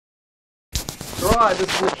Right, this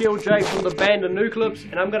is Nikhil, Jade from the band The Nuclips,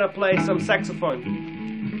 and I'm gonna play some saxophone.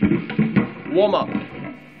 Warm up.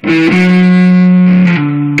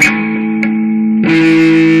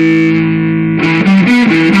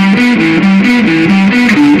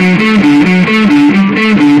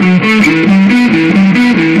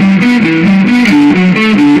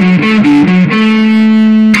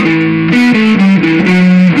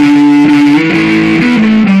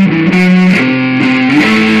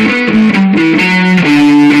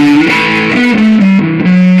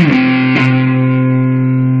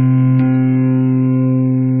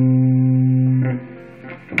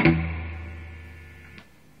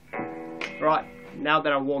 Right, now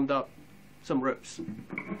that I'm warmed up, some riffs.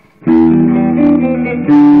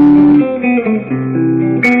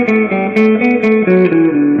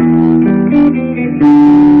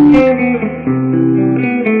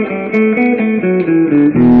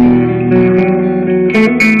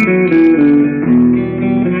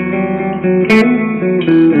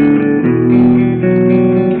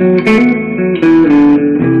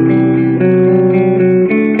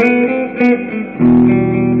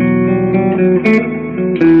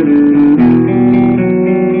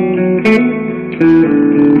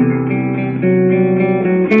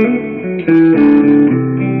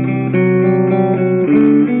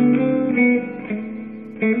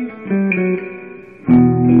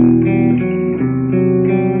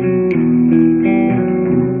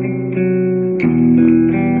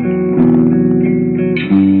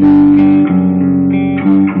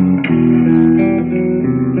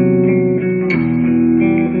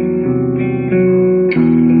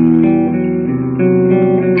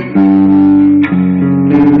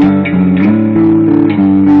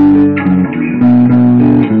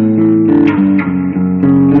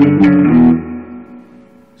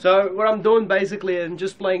 So what I'm doing basically is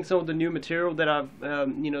just playing some of the new material that I've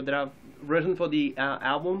that I've written for the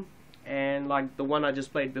album, and like the one I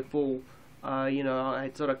just played before, I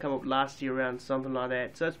had sort of come up last year around something like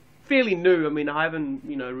that. So it's fairly new. I mean, I haven't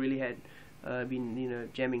really had been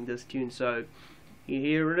jamming this tune. So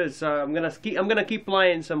here it is. So I'm gonna keep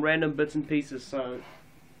playing some random bits and pieces. So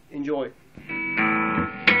enjoy.